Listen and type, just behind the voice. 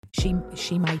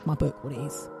She made my book what it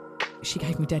is. She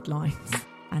gave me deadlines,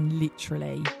 and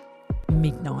literally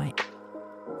midnight,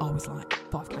 I was like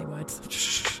 5k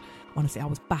words. Honestly, I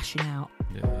was bashing out.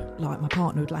 Yeah. Like my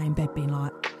partner would lay in bed being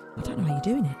like, I don't know how you're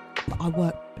doing it. But I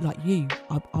work like you.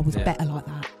 I was better like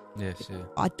that. Yes,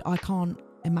 yeah. I can't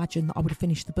imagine that I would have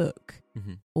finished the book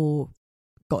or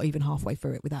got even halfway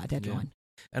through it without a deadline.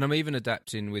 Yeah. And I'm even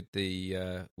adapting with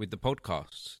the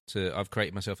podcast I've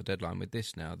created myself a deadline with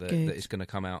this now that it's going to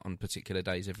come out on particular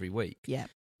days every week. Yeah.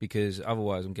 Because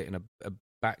otherwise I'm getting a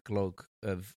backlog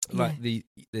of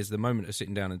there's the moment of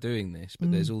sitting down and doing this,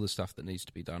 but there's all the stuff that needs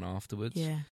to be done afterwards.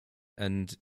 Yeah.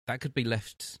 And that could be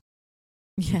left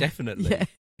indefinitely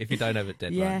if you don't have a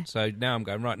deadline. Yeah. So now I'm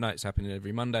going, right, no, it's happening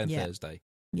every Monday and Thursday.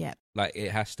 Yeah. Like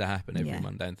it has to happen every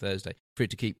Monday and Thursday for it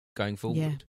to keep going forward.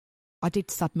 Yeah. I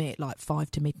did submit like 5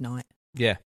 to midnight.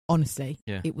 Yeah. Honestly.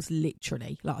 Yeah. It was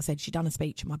literally, like I said, she'd done a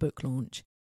speech at my book launch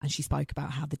and she spoke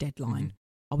about how the deadline,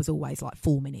 I was always like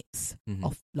 4 minutes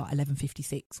off, like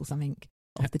 11:56 or something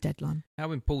off the deadline.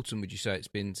 How important would you say it's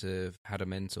been to have had a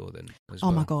mentor then as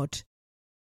well? Oh my God.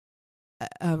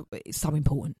 It's so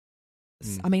important.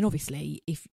 I mean, obviously,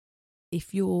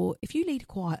 if you lead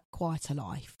a quieter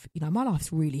life, you know, my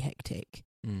life's really hectic.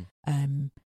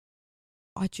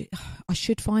 I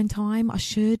should find time. I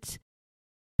should,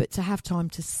 but to have time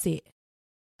to sit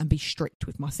and be strict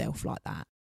with myself like that,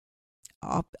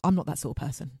 I'm not that sort of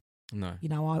person. No, you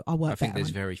know, I work. I think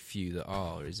there's very few that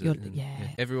are.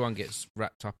 Everyone gets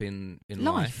wrapped up in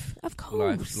life. Of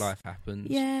course, life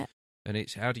happens. Yeah, and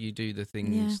it's how do you do the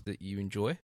things that you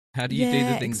enjoy? How do you do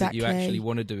the things that you actually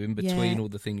want to do in between all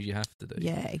the things you have to do?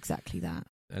 Yeah, exactly that.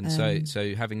 And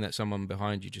so having that someone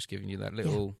behind you just giving you that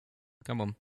little, come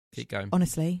on, keep going.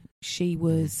 Honestly, she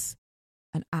was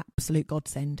an absolute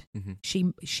godsend.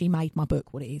 She made my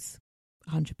book what it is,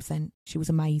 100%. She was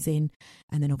amazing,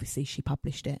 and then obviously she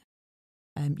published it.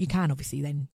 You can obviously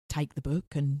then take the book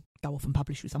and go off and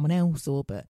publish with someone else,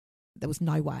 but there was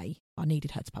no way. I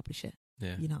needed her to publish it.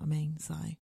 Yeah, you know what I mean. So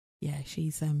yeah,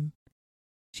 she's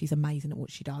amazing at what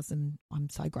she does, and I'm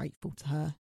so grateful to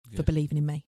her for believing in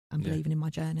me and believing in my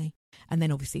journey. And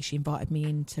then obviously she invited me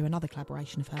into another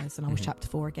collaboration of hers, and I was chapter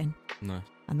 4 again. Nice.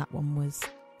 And that one was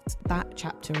that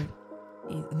chapter,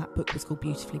 and that book was called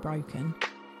Beautifully Broken,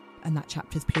 and that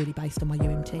chapter is purely based on my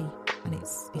UMT, and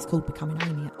it's called Becoming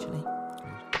Amy actually,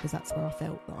 because that's where I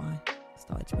felt that I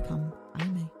started to become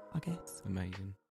Amy, I guess. Amazing.